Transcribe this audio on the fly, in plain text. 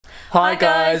Hi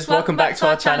guys, welcome back to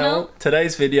our channel.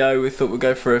 Today's video we thought we'd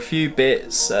go for a few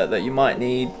bits that you might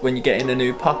need when you're getting a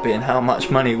new puppy and how much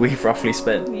money we've roughly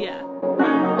spent. Yeah.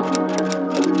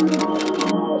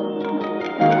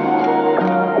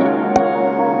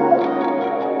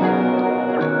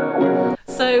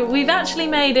 So we've actually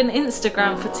made an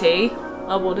Instagram for T,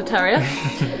 our Border Terrier.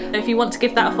 If you want to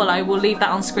give that a follow, we'll leave that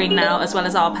on screen now as well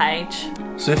as our page.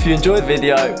 So if you enjoyed the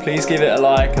video, please give it a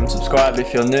like and subscribe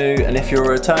if you're new, and if you're a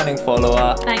returning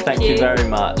follower, thank you very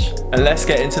much. And let's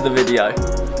get into the video.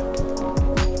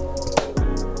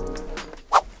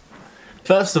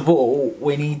 First of all,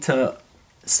 we need to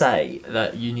say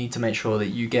that you need to make sure that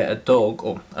you get a dog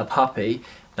or a puppy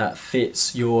that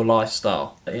fits your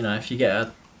lifestyle. You know, if you get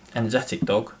an energetic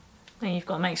dog, and you've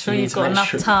got to make sure you've got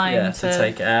enough time to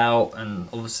take it out and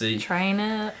obviously train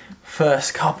it.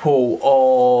 First couple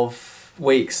of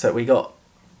weeks that we got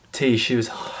T, she was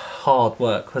hard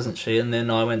work, wasn't she? And then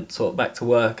I went sort of back to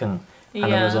work and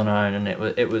Hannah was on her own, and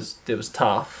it was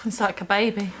tough. It's like a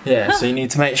baby. Yeah, so you need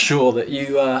to make sure that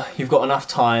you've got enough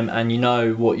time and you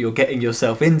know what you're getting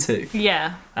yourself into.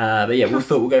 Yeah. But yeah, we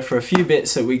thought we'll go for a few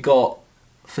bits that we got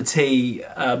for T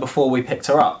before we picked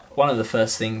her up. One of the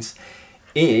first things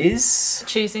is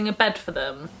choosing a bed for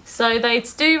them. So they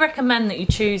do recommend that you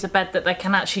choose a bed that they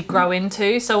can actually grow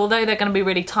into. So although they're going to be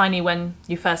really tiny when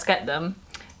you first get them,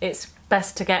 it's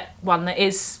best to get one that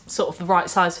is sort of the right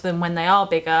size for them when they are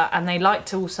bigger, and they like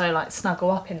to also like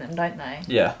snuggle up in them, don't they?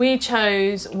 Yeah. We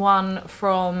chose one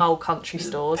from old country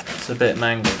stores. It's a bit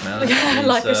mangled now.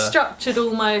 Like a structured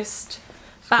almost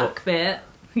back bit.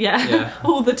 Yeah,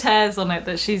 all the tears on it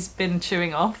that she's been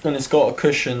chewing off. And it's got a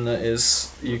cushion that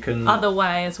is, you can... Other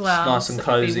way as well. It's nice and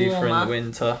cosy for in the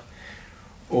winter.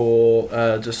 Or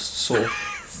just sort of...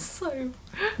 So...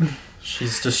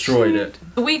 She's destroyed it.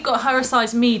 We've got her a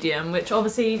size medium, which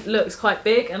obviously looks quite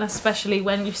big, and especially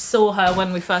when you saw her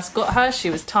when we first got her, she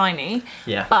was tiny.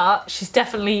 Yeah. But she's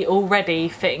definitely already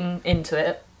fitting into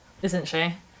it, isn't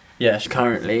she? Yeah, she's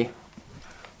currently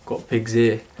got a pig's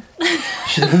ear.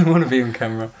 She doesn't want to be on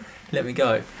camera. Let me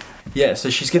go. Yeah,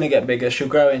 so she's going to get bigger. She'll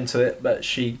grow into it, but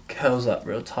she curls up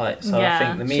real tight. So I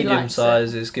think the medium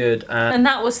size is good. And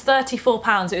that was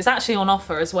 £34. It was actually on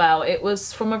offer as well. It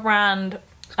was from a brand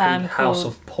called House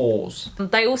of Paws.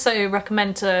 They also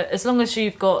recommend to, as long as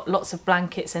you've got lots of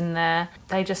blankets in there,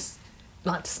 they just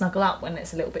like to snuggle up when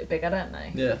it's a little bit bigger, don't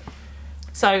they? Yeah.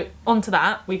 So onto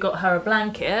that, we got her a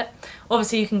blanket.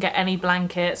 Obviously you can get any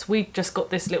blankets. We just got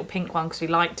this little pink one because we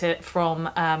liked it from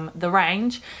the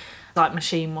range. Like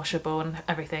machine washable and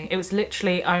everything. It was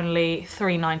literally only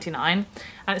 $3.99, and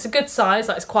it's a good size,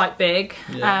 like it's quite big.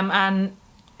 And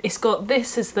it's got,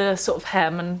 this is the sort of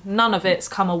hem, and none of it's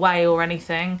come away or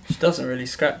anything. She doesn't really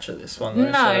scratch at this one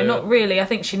though. No, not really. I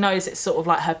think she knows it's sort of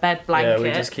like her bed blanket. Yeah,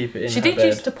 we just keep it in She did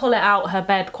used to pull it out her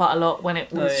bed quite a lot when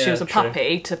it was, she was a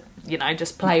puppy, to, you know,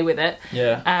 just play with it.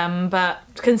 Yeah. But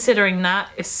considering that,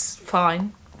 it's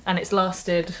fine, and it's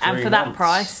lasted. And for that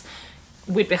price,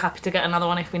 we'd be happy to get another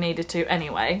one if we needed to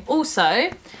anyway. Also,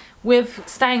 with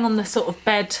staying on the sort of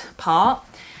bed part,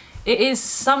 it is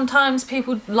sometimes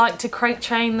people like to crate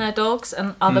chain their dogs,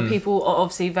 and other people are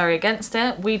obviously very against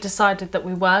it. We decided that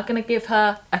we were going to give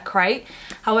her a crate.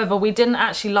 However, we didn't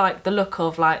actually like the look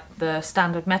of like the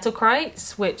standard metal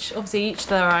crates, which obviously each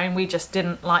their own. We just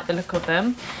didn't like the look of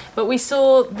them. But we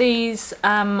saw these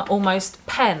almost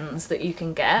pens that you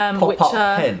can get. Pop-up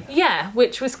pen? Yeah,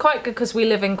 which was quite good because we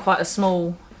live in quite a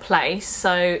small place.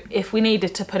 So if we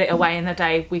needed to put it away in the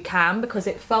day, we can, because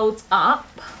it folds up.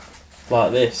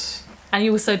 Like this. And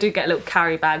you also do get a little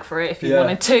carry bag for it if you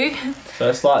wanted to. So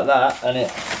it's like that, and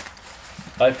it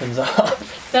opens up.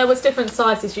 There was different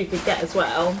sizes you could get as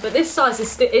well, but this size is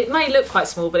still, it may look quite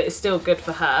small, but it's still good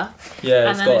for her. Yeah,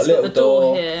 and then it's got a little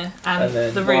door here, and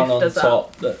then the roof one on does top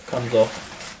up. that comes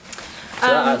off. So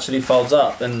that actually folds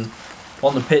up, and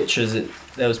on the pictures,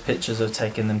 there was pictures of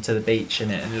taking them to the beach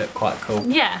in it, and it looked quite cool.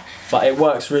 Yeah. But it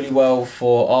works really well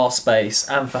for our space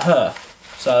and for her.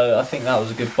 So I think that was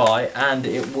a good buy, and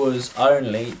it was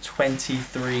only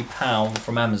 £23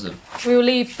 from Amazon. We will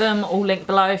leave them all linked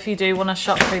below if you do want to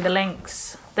shop through the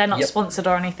links. They're not sponsored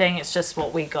or anything, it's just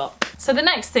what we got. So the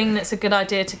next thing that's a good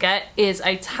idea to get is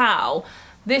a towel.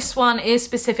 This one is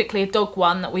specifically a dog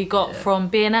one that we got from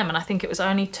B&M, and I think it was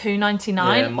only $2.99.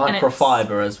 Yeah,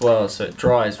 microfiber as well, so it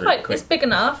dries really quick. It's big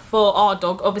enough for our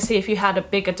dog. Obviously, if you had a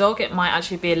bigger dog, it might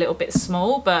actually be a little bit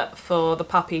small, but for the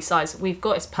puppy size that we've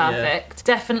got, it's perfect.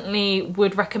 Yeah. Definitely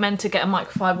would recommend to get a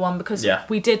microfiber one, because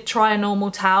we did try a normal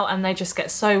towel and they just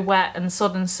get so wet and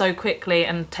sodden so quickly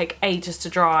and take ages to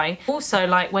dry. Also,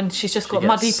 like when she's just got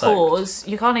muddy paws,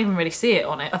 you can't even really see it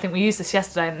on it. I think we used this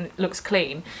yesterday and it looks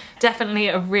clean. Definitely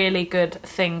a really good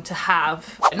thing to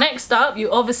have. Next up,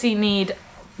 you obviously need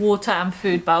water and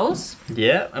food bowls.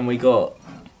 Yeah, and we got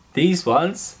these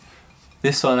ones.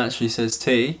 This one actually says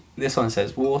tea. This one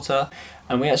says water.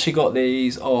 And we actually got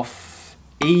these off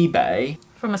eBay.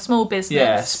 From a small business.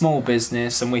 Yeah, small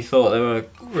business, and we thought they were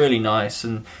really nice,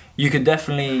 and you could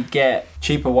definitely get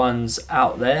cheaper ones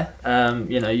out there.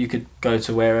 You know, you could go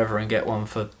to wherever and get one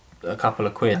for a couple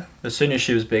of quid. As soon as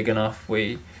she was big enough,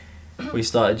 we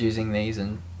started using these,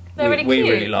 and we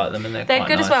really like them, and they're quite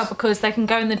good nice as well because they can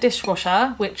go in the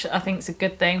dishwasher, which I think is a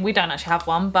good thing. We don't actually have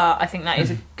one, but I think that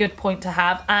is a good point to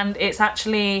have, and it's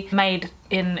actually made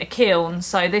in a kiln,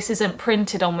 so this isn't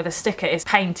printed on with a sticker, it's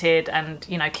painted and,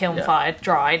 you know, kiln fired,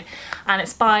 dried, and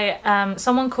it's by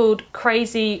someone called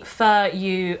Crazy Fur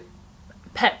You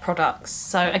Pet Products.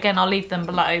 So again, I'll leave them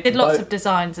below. Did lots of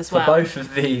designs as well. For both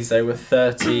of these, they were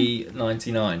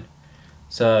 $30.99,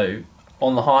 so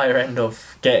on the higher end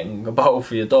of getting a bowl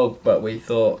for your dog, but we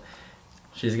thought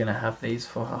she's gonna have these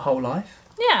for her whole life.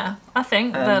 Yeah, I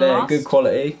think they're good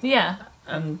quality. Yeah.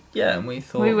 And yeah, and we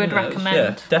thought we would recommend.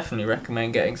 Yeah, definitely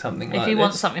recommend getting something like this. If you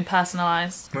want something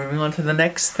personalised. Moving on to the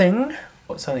next thing,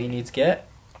 something you need to get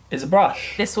is a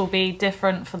brush. This will be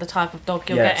different for the type of dog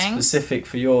you're getting. Specific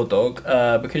for your dog,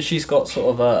 because she's got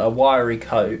sort of a wiry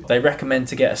coat. They recommend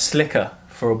to get a slicker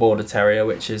for a Border Terrier,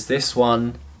 which is this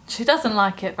one. She doesn't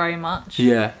like it very much.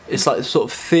 Yeah, it's like a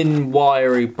sort of thin,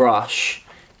 wiry brush,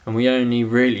 and we only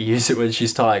really use it when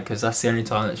she's tired because that's the only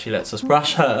time that she lets us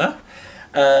brush her.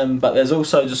 But there's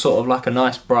also just sort of like a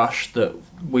nice brush that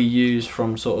we use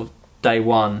from sort of day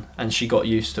one, and she got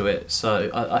used to it. So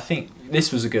I think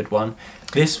this was a good one.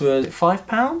 This was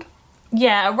 £5?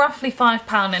 Yeah, roughly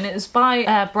 £5, and it was by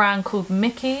a brand called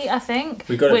Mickey, I think.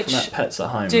 We got it from that Pets at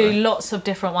Home. Do lots of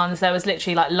different ones. There was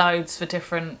literally like loads for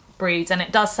different breeds, and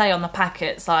it does say on the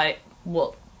packets like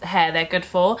what hair they're good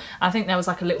for. I think there was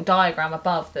like a little diagram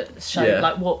above that showed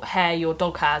like what hair your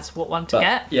dog has, what one to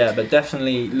get. Yeah, but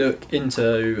definitely look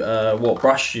into what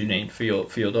brush you need for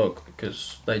your dog,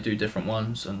 because they do different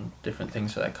ones and different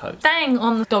things for their coat. Staying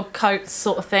on the dog coats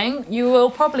sort of thing, you will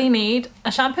probably need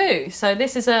a shampoo. So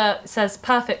this is it says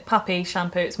Perfect Puppy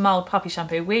Shampoo. It's mild puppy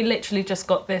shampoo. We literally just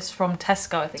got this from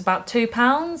Tesco. I think it's about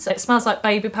 £2. It smells like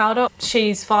baby powder.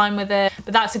 She's fine with it,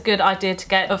 but that's a good idea to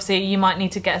get. Obviously, you might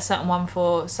need to get a certain one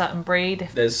for a certain breed.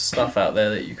 There's stuff out there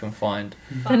that you can find.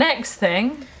 The next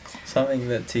thing, something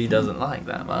that T doesn't like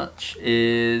that much,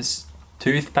 is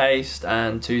toothpaste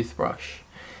and toothbrush.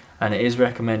 And it is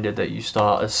recommended that you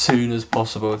start as soon as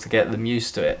possible to get them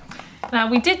used to it. Now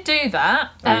we did do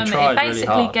that. It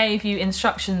basically gave you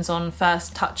instructions on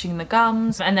first touching the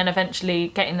gums and then eventually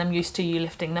getting them used to you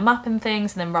lifting them up and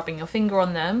things and then rubbing your finger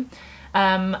on them.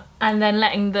 And then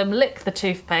letting them lick the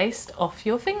toothpaste off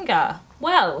your finger.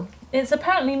 Well, it's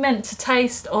apparently meant to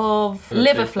taste of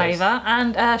liver flavour,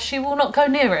 and she will not go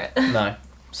near it. No.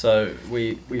 So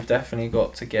we've definitely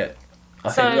got to get...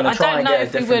 I don't know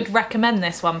if we would recommend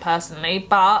this one personally,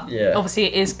 but obviously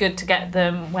it is good to get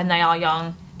them when they are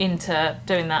young into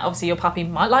doing that. Obviously your puppy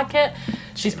might like it.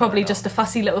 She's probably just a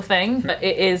fussy little thing, but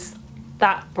it is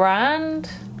that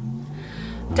brand.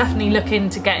 Definitely look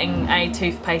into getting a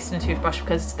toothpaste and a toothbrush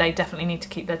because they definitely need to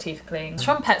keep their teeth clean. It's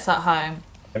from Pets at Home.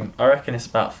 I reckon it's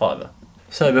about £5.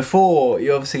 So before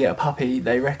you obviously get a puppy,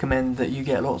 they recommend that you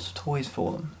get lots of toys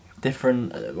for them.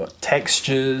 Different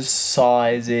textures,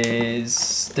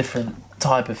 sizes, different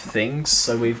type of things.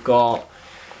 So we've got,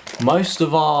 most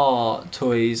of our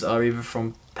toys are either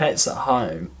from Pets at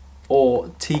Home or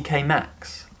TK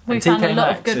Maxx. We found a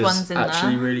lot of good ones in there.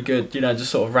 Actually really good, you know,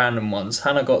 just sort of random ones.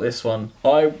 Hannah got this one.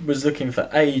 I was looking for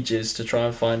ages to try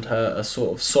and find her a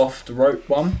sort of soft rope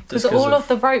one. Because all of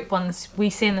the rope ones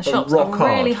we see in the shops are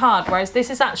really hard, whereas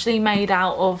this is actually made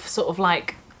out of sort of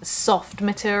like soft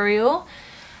material.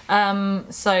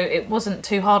 So it wasn't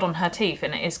too hard on her teeth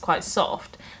and it is quite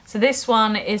soft. So this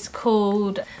one is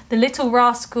called The Little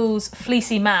Rascals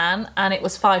Fleecy Man and it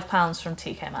was £5 from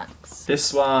TK Maxx.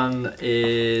 This one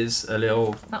is a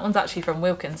little... That one's actually from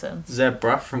Wilkinson's.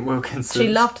 Zebra from Wilkinson's. She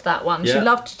loved that one. Yeah. She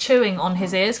loved chewing on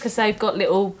his ears because they've got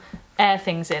little air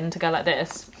things in to go like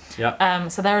this. Yeah.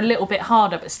 So they're a little bit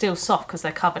harder but still soft because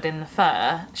they're covered in the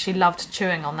fur. She loved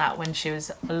chewing on that when she was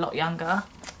a lot younger.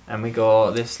 And we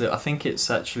got this little, I think it's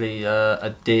actually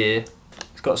a deer.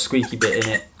 It's got a squeaky bit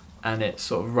in it and it's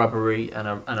sort of rubbery and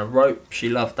a rope. She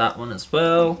loved that one as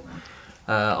well.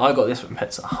 I got this from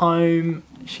Pets at Home.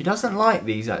 She doesn't like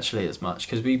these actually as much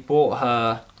because we bought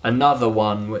her another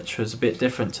one which was a bit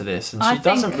different to this and she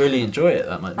doesn't really enjoy it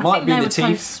that much. Might be the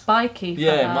teeth. Spiky.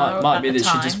 Yeah, it might be that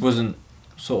she just wasn't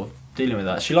sort of dealing with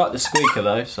that. She liked the squeaker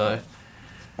though, so.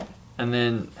 And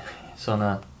then it's on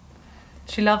her.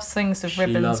 She loves things with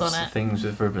ribbons on it. Things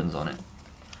with ribbons on it.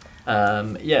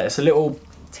 Yeah, it's a little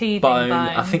teething bone.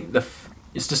 I think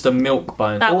it's just a milk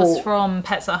bone. That was from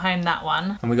Pets at Home, that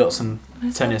one. And we got some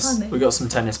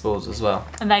tennis balls as well.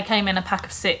 And they came in a pack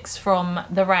of 6 from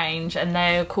the range, and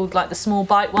they're called like the small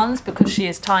bite ones because she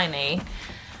is tiny.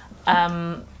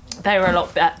 They were a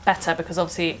lot better because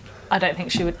obviously I don't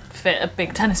think she would fit a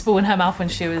big tennis ball in her mouth when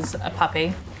she was a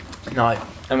puppy. No.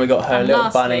 And we got her little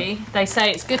bunny. They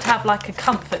say it's good to have like a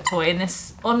comfort toy.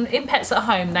 In Pets at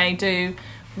Home, they do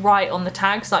write on the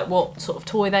tags like what sort of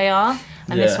toy they are.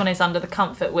 And this one is under the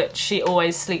comfort, which she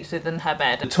always sleeps with in her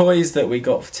bed. The toys that we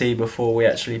got for Tea before we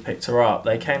actually picked her up,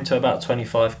 they came to about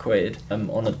 25 quid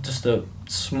on just a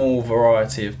small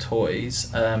variety of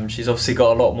toys. She's obviously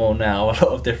got a lot more now, a lot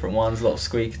of different ones, a lot of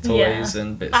squeaker toys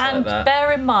and bits like that. And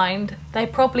bear in mind, they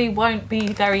probably won't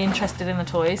be very interested in the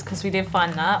toys, because we did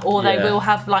find that, or they will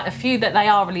have like a few that they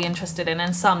are really interested in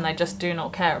and some they just do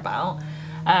not care about.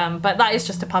 But that is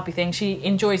just a puppy thing. She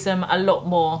enjoys them a lot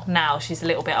more now. She's a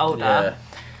little bit older. Yeah.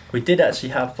 We did actually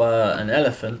have an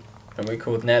elephant, and we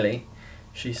called Nelly.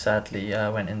 She sadly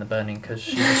went in the burning because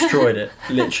she destroyed it.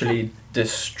 Literally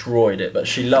destroyed it. But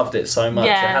she loved it so much.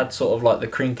 Yeah. It had sort of like the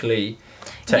crinkly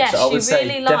texture. I would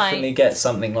say definitely get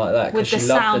something like that because she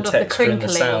loved the texture and the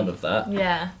sound of that.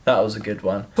 Yeah. That was a good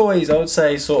one. Toys, I would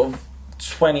say sort of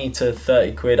 20 to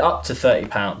 30 quid, up to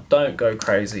 £30. Don't go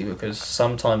crazy because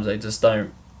sometimes they just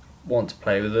don't want to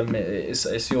play with them.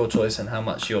 It's your choice and how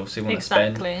much you obviously want to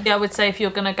spend. Exactly. Yeah, I would say if you're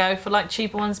going to go for like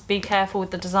cheaper ones, be careful with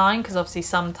the design because obviously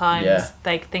sometimes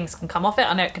things can come off it.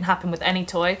 I know it can happen with any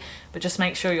toy, but just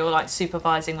make sure you're like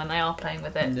supervising when they are playing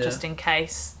with it, just in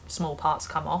case small parts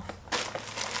come off.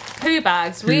 Poo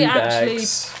bags. We actually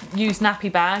use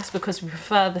nappy bags because we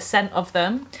prefer the scent of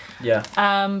them. Yeah.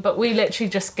 But we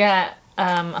literally just get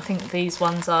I think these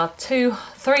ones are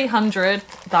 300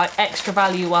 like extra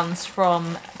value ones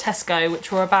from Tesco,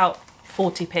 which were about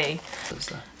 40p.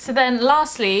 So then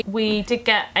lastly, we did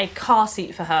get a car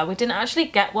seat for her. We didn't actually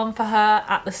get one for her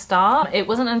at the start. It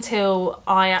wasn't until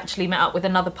I actually met up with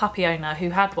another puppy owner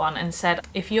who had one and said,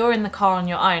 if you're in the car on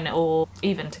your own or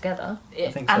even together,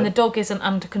 and the dog isn't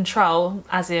under control,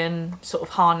 as in sort of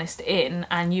harnessed in,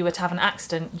 and you were to have an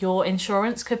accident, your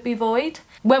insurance could be void.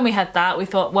 When we had that, we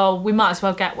thought, well, we might as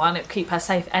well get one. It'd keep her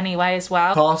safe anyway as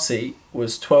well. Car seat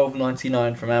was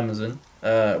 £12.99 from Amazon.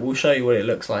 We'll show you what it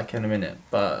looks like in a minute,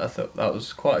 but I thought that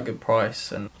was quite a good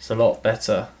price, and it's a lot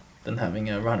better than having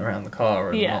her run around the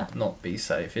car and not be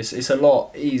safe. It's a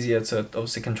lot easier to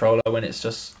obviously control her when it's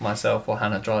just myself or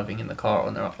Hannah driving in the car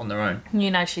on their own. You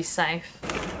know she's safe.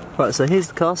 Right, so here's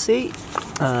the car seat.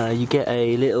 You get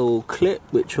a little clip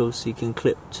which obviously you can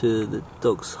clip to the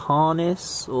dog's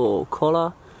harness or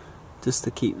collar just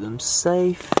to keep them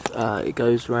safe. It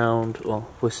goes round, well,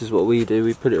 this is what we do,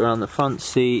 we put it around the front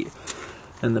seat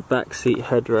and the back seat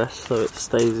headrest so it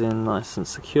stays in nice and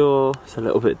secure. It's a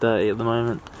little bit dirty at the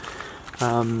moment,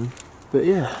 but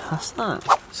yeah, that's that.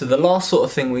 So the last sort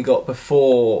of thing we got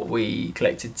before we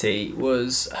collected Tea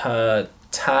was her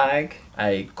tag,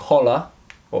 a collar.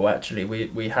 Well, actually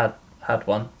we had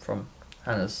one from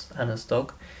Hannah's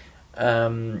dog,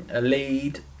 a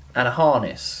lead and a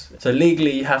harness. So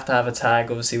legally you have to have a tag,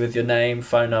 obviously with your name,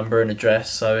 phone number and address,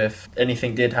 so if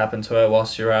anything did happen to her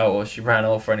whilst you're out or she ran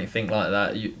off or anything like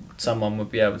that, someone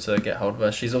would be able to get hold of her.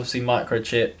 She's obviously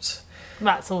microchipped.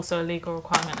 That's also a legal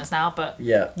requirement as now, but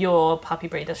your puppy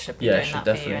breeder should be doing that for you anyway. Yeah, should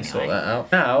definitely sort that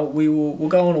out. Now we'll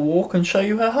go on a walk and show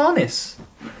you her harness.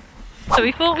 So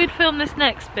we thought we'd film this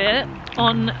next bit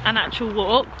on an actual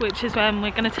walk, which is when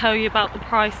we're going to tell you about the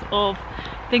price of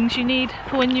things you need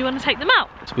for when you want to take them out.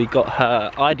 So we got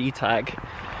her ID tag.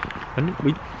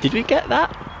 Did we get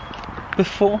that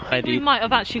before? We might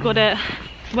have actually got it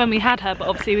when we had her, but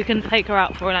obviously we couldn't take her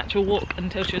out for an actual walk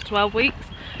until she was 12 weeks.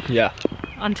 Yeah.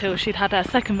 Until she'd had her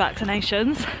second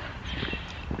vaccinations,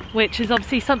 which is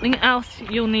obviously something else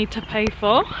you'll need to pay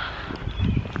for.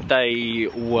 They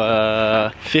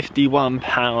were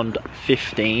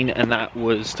 £51.15, and that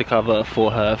was to cover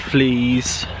for her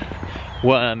fleas,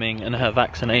 worming and her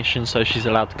vaccination, so she's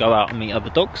allowed to go out and meet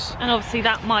other dogs. And obviously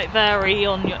that might vary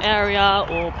on your area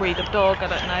or breed of dog, I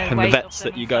don't know. And the vets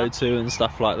that you go to and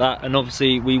stuff like that. And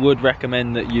obviously we would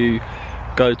recommend that you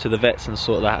go to the vets and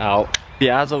sort that out.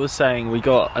 Yeah, as I was saying, we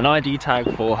got an ID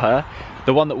tag for her.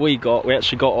 The one that we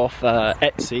actually got off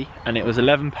Etsy, and it was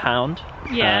 £11.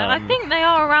 Yeah, I think they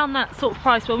are around that sort of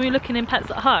price. When we were looking in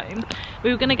Pets at Home, we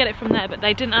were going to get it from there, but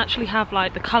they didn't actually have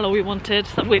like the colour we wanted,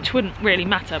 which wouldn't really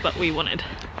matter, but we wanted.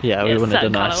 Yeah, we wanted a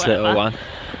nice little one.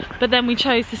 But then we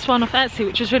chose this one off Etsy,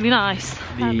 which was really nice.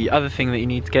 The other thing that you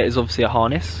need to get is obviously a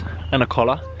harness and a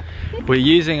collar. We're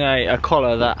using a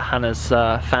collar that Hannah's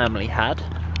family had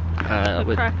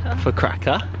for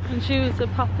Cracker. And she was a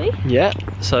puppy. Yeah,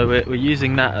 so we're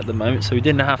using that at the moment, so we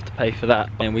didn't have to pay for that.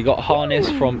 And we got a harness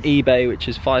from eBay, which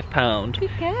is £5.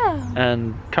 Good girl.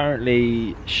 And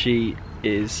currently she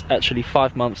is actually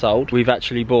 5 months old. We've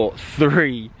actually bought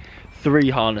three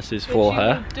harnesses for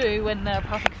her. Which you do when they're a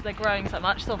puppy because they're growing so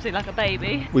much. It's obviously like a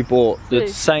baby. We bought the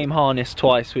same harness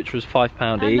twice, which was £5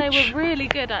 and each. And they were really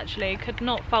good actually. Could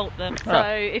not fault them. So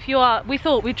if you are, we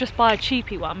thought we'd just buy a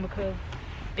cheapy one because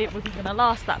it wasn't going to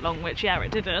last that long, which yeah,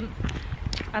 it didn't.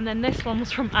 And then this one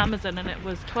was from Amazon and it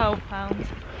was £12.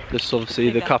 Just obviously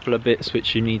the couple of bits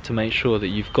which you need to make sure that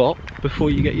you've got before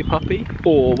you get your puppy.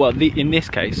 Or well, in this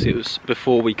case it was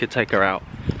before we could take her out.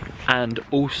 And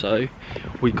also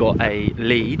we got a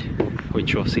lead,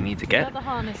 which you obviously need to get. The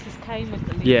harnesses came with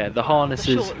the lead. Yeah, the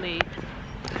harnesses. The short lead.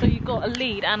 So you got a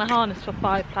lead and a harness for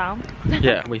 £5.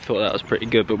 Yeah, we thought that was pretty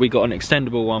good, but we got an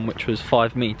extendable one which was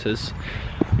 5 meters,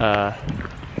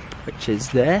 which is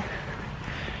there,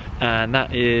 and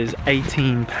that is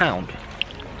 £18.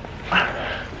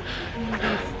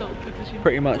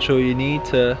 Pretty much all you need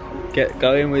to get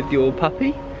going with your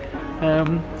puppy.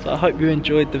 So I hope you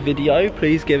enjoyed the video.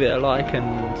 Please give it a like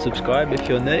and subscribe if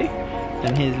you're new.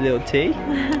 And here's little T.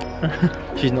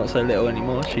 She's not so little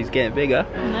anymore, she's getting bigger.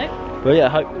 Nope. But yeah,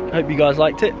 hope you guys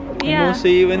liked it. Yeah. And we'll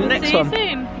see you in the next one. See you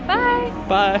soon. Bye.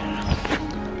 Bye.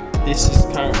 This is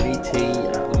currently T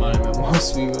at the moment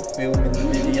whilst we were filming the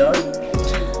video.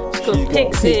 She's got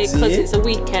Pixie because it's a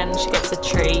weekend, she gets a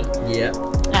treat. Yeah.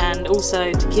 And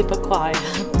also to keep her quiet.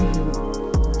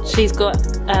 She's got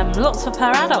lots of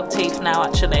her adult teeth now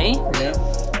actually. Yeah.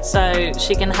 So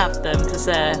she can have them because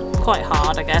they're quite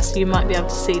hard, I guess. You might be able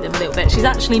to see them a little bit. She's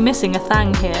actually missing a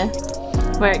thang here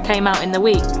where it came out in the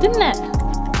week, didn't it?